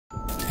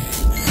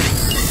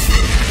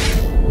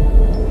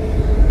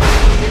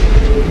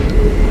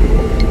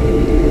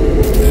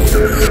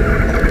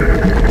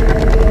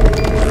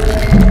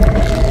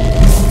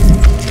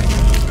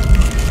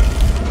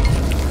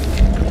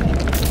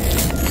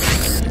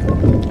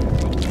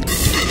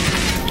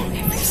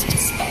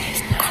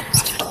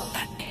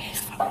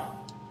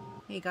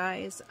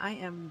guys, I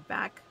am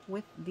back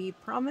with the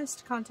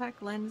promised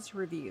contact lens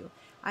review.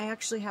 I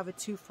actually have a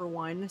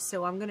 2-for-1,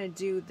 so I'm going to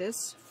do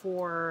this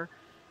for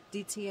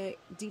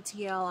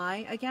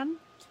DTLEye again,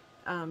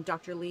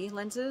 Dr. Lee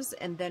lenses,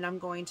 and then I'm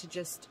going to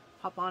just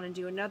hop on and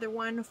do another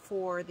one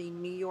for the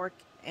New York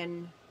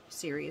N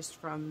series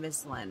from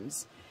Ms.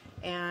 Lens.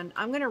 And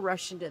I'm going to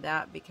rush into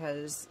that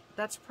because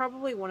that's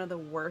probably one of the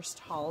worst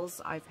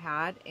hauls I've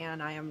had,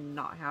 and I am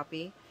not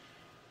happy.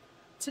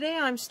 Today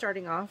I'm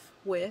starting off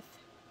with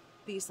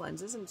these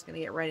lenses. I'm just going to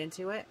get right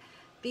into it.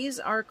 These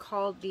are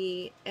called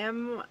the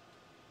MI01,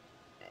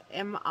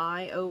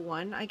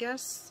 I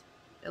guess.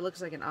 It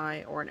looks like an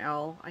I or an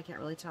L. I can't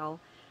really tell,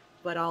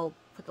 but I'll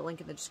put the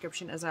link in the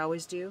description as I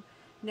always do.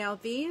 Now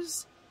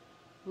these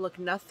look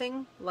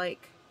nothing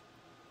like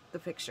the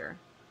picture,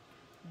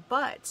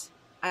 but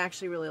I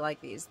actually really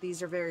like these.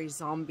 These are very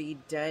zombie,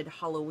 dead,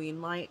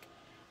 Halloween-like.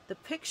 The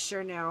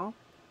picture now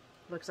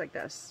looks like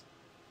this.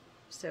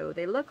 So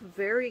they look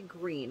very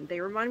green.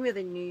 They remind me of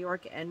the New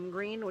York N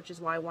green, which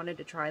is why I wanted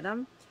to try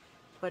them.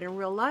 But in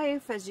real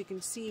life, as you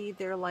can see,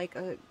 they're like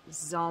a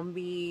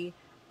zombie,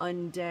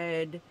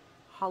 undead,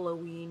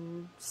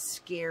 Halloween,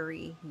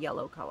 scary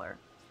yellow color.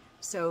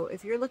 So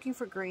if you're looking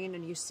for green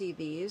and you see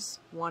these,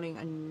 wanting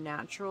a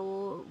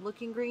natural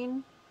looking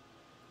green,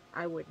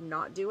 I would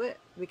not do it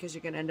because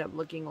you're going to end up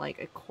looking like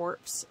a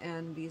corpse,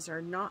 and these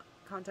are not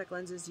contact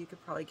lenses you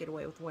could probably get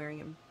away with wearing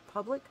in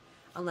public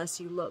unless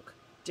you look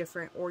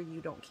different or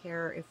you don't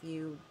care if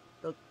you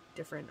look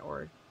different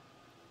or,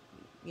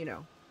 you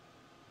know,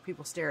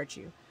 people stare at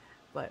you.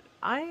 But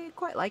I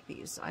quite like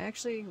these. I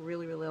actually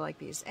really like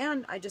these.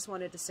 And I just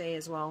wanted to say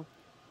as well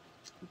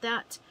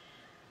that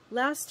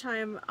last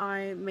time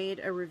I made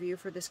a review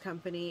for this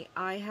company,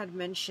 I had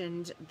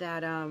mentioned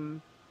that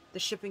the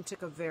shipping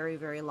took a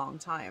very long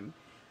time.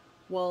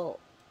 Well,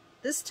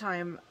 this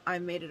time I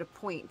made it a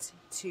point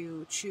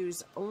to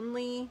choose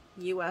only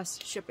US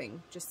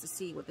shipping just to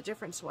see what the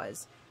difference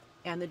was.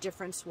 And the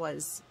difference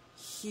was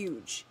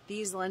huge.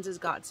 These lenses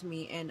got to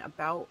me in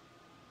about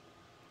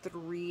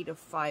 3 to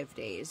 5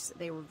 days.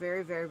 They were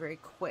very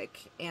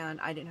quick, and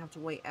I didn't have to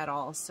wait at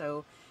all.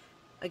 So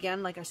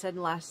again, like I said in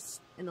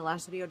the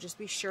last video, just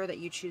be sure that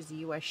you choose the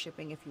US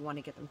shipping if you want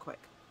to get them quick.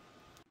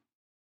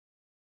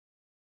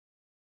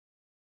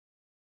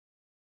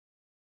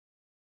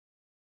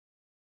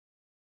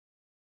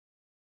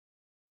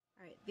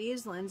 Alright,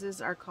 these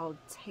lenses are called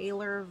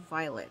Taylor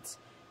Violet,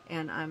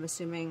 and I'm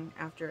assuming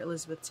after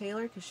Elizabeth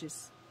Taylor because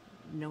she's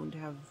known to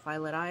have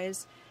violet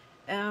eyes.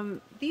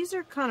 These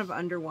are kind of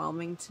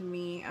underwhelming to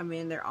me. I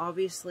mean, they're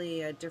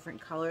obviously a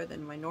different color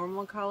than my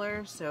normal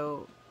color,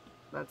 so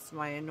that's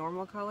my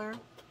normal color.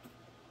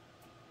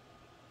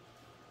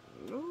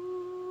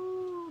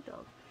 Ooh,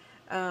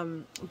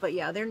 dog. But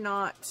yeah, they're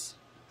not,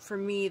 for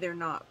me, they're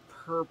not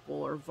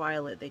purple or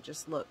violet. They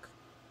just look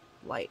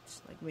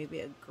light, like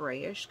maybe a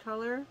grayish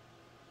color.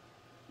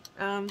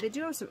 They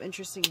do have some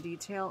interesting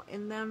detail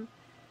in them.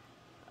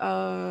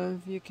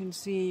 If you can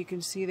see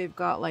they've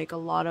got like a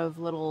lot of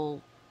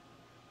little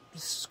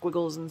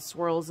squiggles and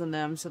swirls in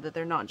them so that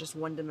they're not just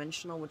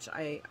one-dimensional, which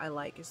I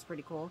like. It's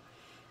pretty cool.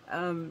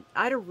 I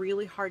had a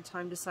really hard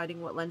time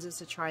deciding what lenses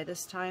to try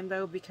this time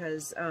though,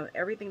 because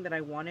everything that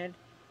I wanted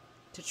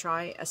to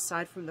try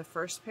aside from the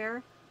first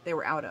pair, they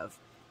were out of.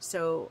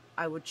 So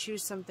I would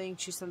choose something,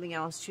 choose something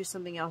else, choose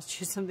something else,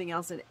 choose something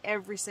else, and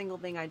every single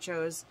thing I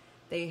chose,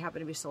 they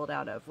happen to be sold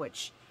out of,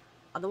 which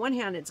on the one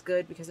hand, it's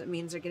good because it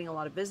means they're getting a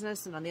lot of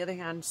business, and on the other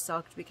hand,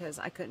 sucked because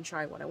I couldn't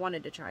try what I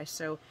wanted to try.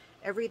 So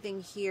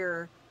everything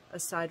here,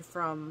 aside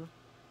from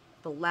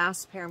the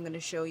last pair I'm going to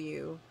show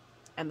you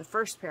and the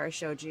first pair I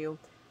showed you,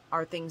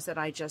 are things that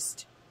I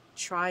just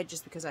tried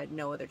just because I had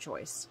no other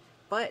choice.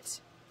 But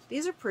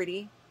these are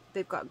pretty.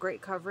 They've got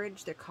great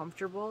coverage. They're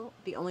comfortable.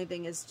 The only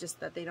thing is just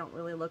that they don't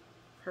really look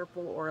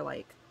purple or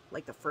like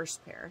the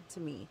first pair to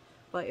me.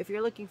 But if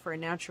you're looking for a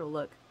natural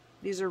look,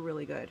 these are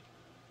really good.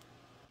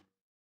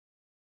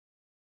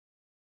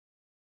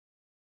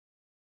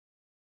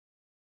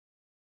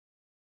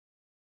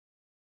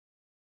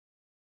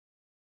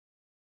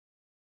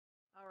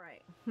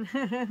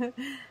 Alright.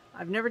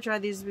 I've never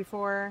tried these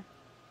before.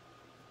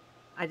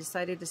 I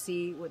decided to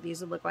see what these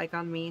would look like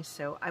on me,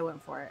 so I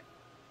went for it.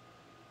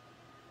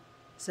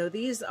 So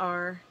these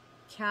are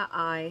cat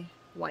eye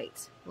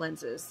white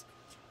lenses.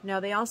 Now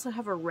they also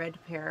have a red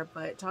pair,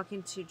 but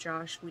talking to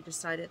Josh, we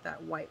decided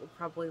that white would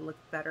probably look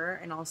better,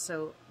 and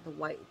also the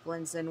white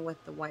blends in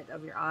with the white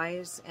of your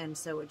eyes, and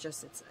so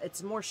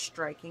it's more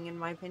striking in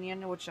my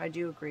opinion, which I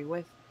do agree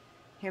with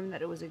him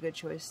that it was a good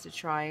choice to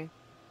try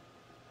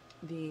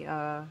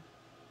the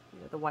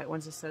white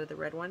ones instead of the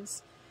red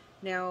ones.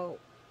 Now,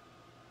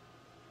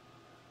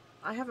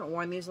 I haven't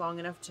worn these long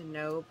enough to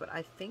know, but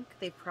I think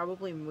they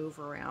probably move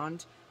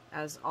around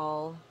as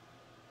all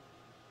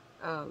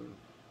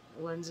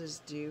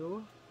lenses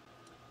do.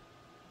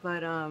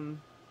 But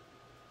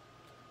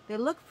they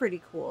look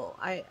pretty cool.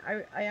 I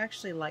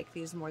actually like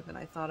these more than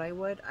I thought I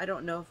would. I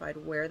don't know if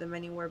I'd wear them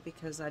anywhere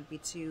because I'd be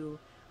too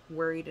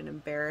worried and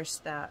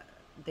embarrassed that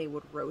they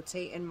would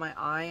rotate in my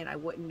eye and I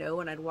wouldn't know,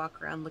 and I'd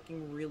walk around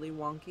looking really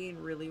wonky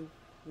and really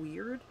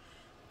weird.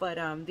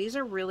 But these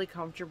are really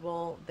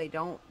comfortable. They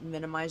don't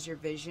minimize your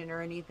vision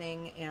or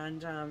anything,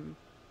 and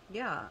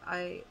yeah,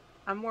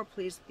 I'm more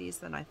pleased with these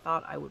than I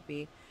thought I would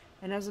be.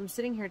 And as I'm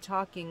sitting here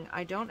talking,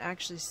 I don't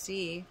actually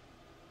see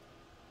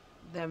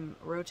them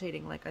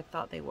rotating like I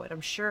thought they would.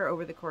 I'm sure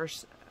over the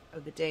course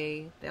of the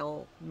day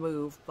they'll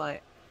move,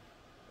 but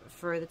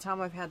for the time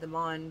I've had them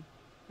on,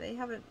 they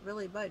haven't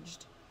really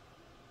budged.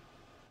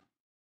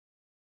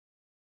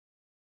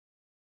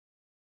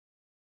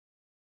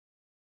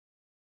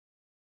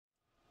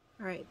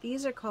 Alright,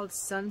 these are called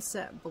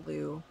Sunset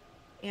Blue,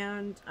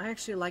 and I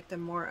actually like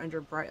them more under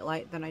bright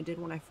light than I did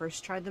when I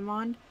first tried them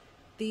on.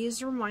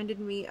 These reminded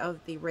me of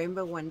the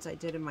rainbow ones I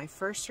did in my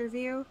first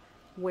review,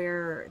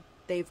 where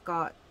they've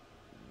got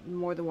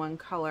more than one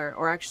color,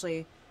 or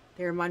actually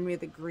they remind me of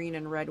the green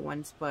and red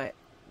ones, but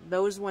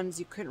those ones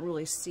you couldn't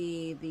really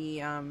see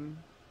the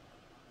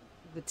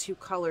two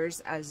colors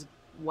as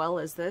well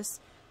as this.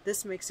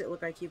 This makes it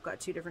look like you've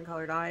got two different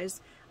colored eyes.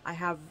 I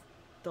have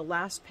the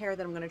last pair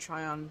that I'm going to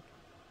try on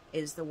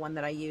is the one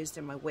that I used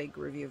in my wig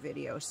review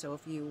video. So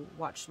if you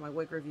watched my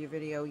wig review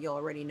video, you'll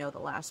already know the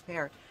last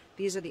pair.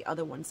 These are the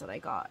other ones that I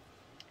got.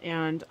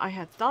 And I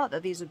had thought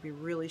that these would be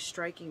really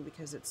striking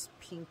because it's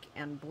pink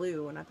and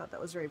blue, and I thought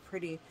that was very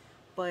pretty.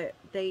 But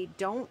they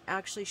don't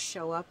actually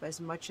show up as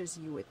much as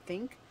you would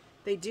think.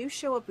 They do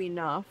show up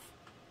enough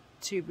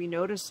to be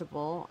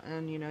noticeable,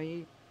 and you know,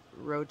 you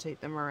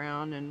rotate them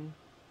around and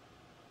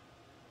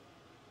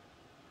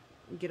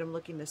get them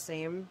looking the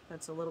same.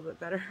 That's a little bit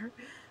better.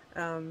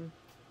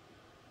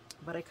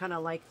 But I kind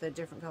of like the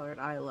different colored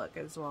eye look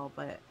as well.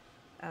 But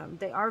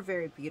they are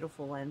very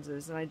beautiful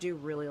lenses, and I do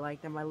really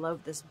like them. I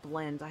love this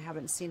blend. I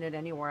haven't seen it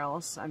anywhere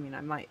else. I mean,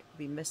 I might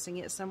be missing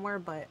it somewhere,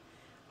 but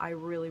I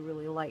really,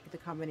 really like the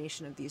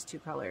combination of these two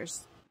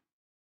colors.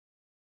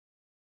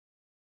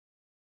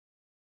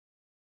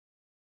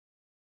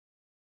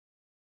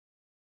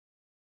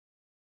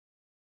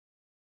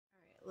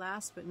 All right,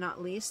 last but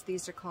not least,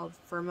 these are called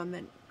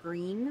Firmament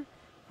Green,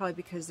 probably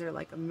because they're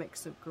like a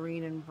mix of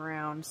green and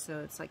brown, so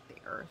it's like the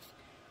earth.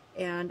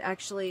 And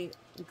actually,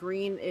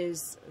 green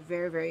is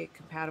very, very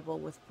compatible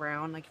with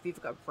brown. Like if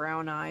you've got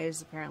brown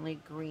eyes, apparently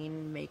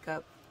green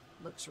makeup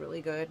looks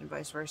really good, and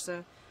vice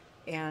versa.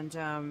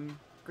 And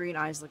green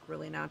eyes look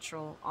really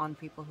natural on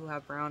people who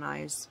have brown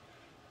eyes.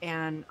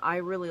 And I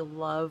really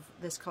love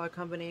this color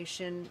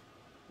combination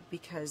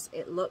because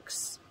it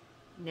looks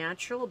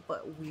natural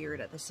but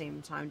weird at the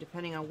same time.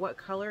 Depending on what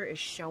color is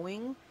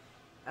showing,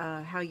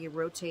 how you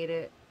rotate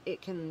it,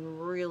 it can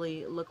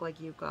really look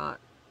like you've got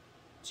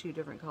two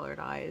different colored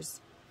eyes.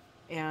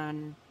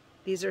 And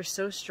these are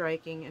so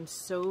striking and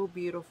so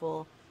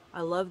beautiful.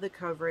 I love the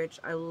coverage.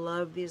 I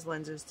love these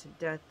lenses to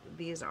death.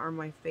 These are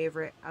my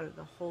favorite out of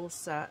the whole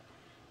set.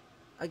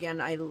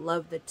 Again, I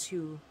love the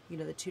two, you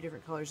know, the two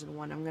different colors in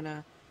one. I'm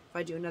gonna, if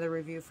I do another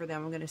review for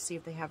them, I'm gonna see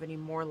if they have any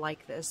more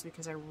like this,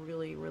 because I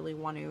really, really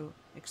want to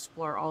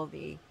explore all of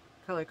the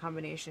color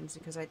combinations,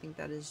 because I think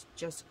that is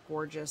just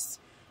gorgeous.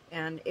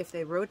 And if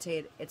they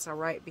rotate, it's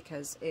alright,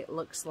 because it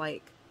looks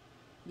like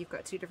you've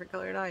got two different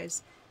colored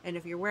eyes. And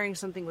if you're wearing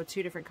something with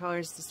two different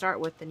colors to start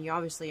with, then you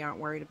obviously aren't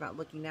worried about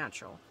looking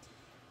natural.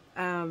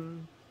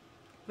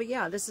 But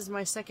yeah, this is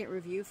my second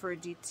review for a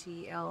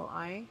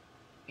DTLEye,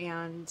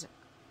 and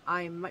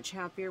I'm much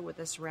happier with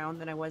this round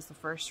than I was the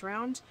first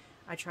round.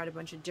 I tried a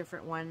bunch of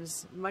different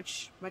ones,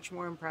 much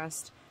more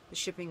impressed. The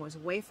shipping was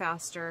way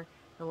faster.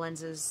 The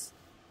lenses,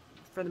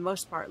 for the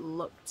most part,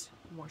 looked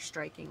more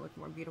striking, looked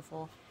more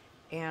beautiful.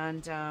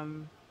 And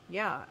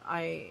yeah,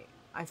 I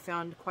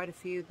found quite a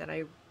few that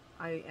I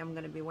am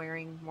going to be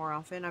wearing more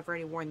often. I've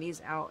already worn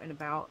these out and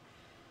about.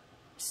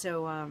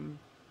 So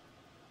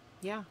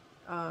yeah,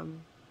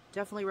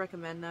 definitely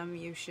recommend them.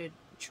 You should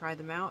try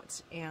them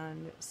out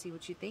and see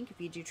what you think.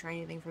 If you do try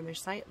anything from their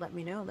site, let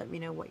me know. Let me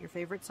know what your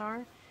favorites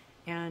are.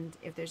 And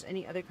if there's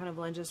any other kind of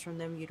lenses from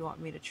them you'd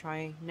want me to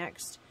try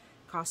next,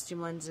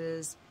 costume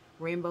lenses,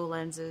 rainbow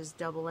lenses,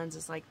 double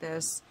lenses like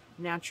this,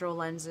 natural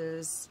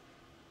lenses,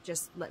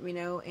 just let me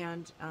know.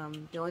 And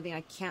the only thing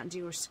I can't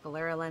do are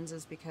sclera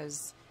lenses,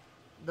 because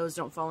those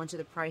don't fall into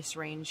the price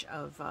range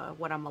of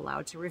what I'm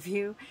allowed to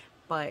review.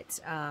 But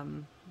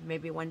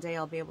maybe one day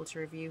I'll be able to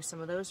review some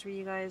of those for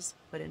you guys.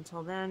 But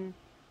until then,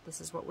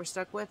 this is what we're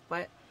stuck with.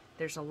 But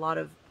there's a lot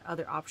of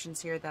other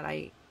options here that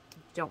I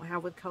don't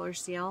have with Color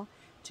CL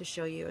to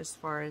show you, as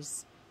far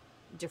as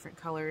different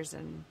colors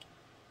and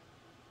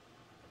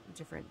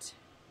different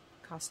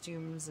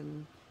costumes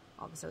and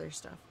all this other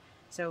stuff.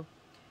 So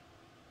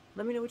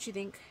let me know what you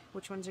think,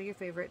 which ones are your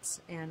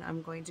favorites, and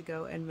I'm going to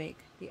go and make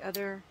the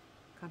other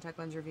contact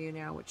lens review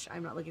now, which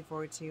I'm not looking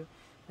forward to.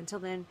 Until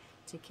then,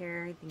 take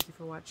care, thank you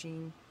for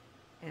watching,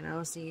 and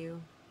I'll see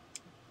you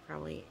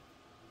probably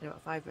in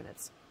about 5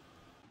 minutes.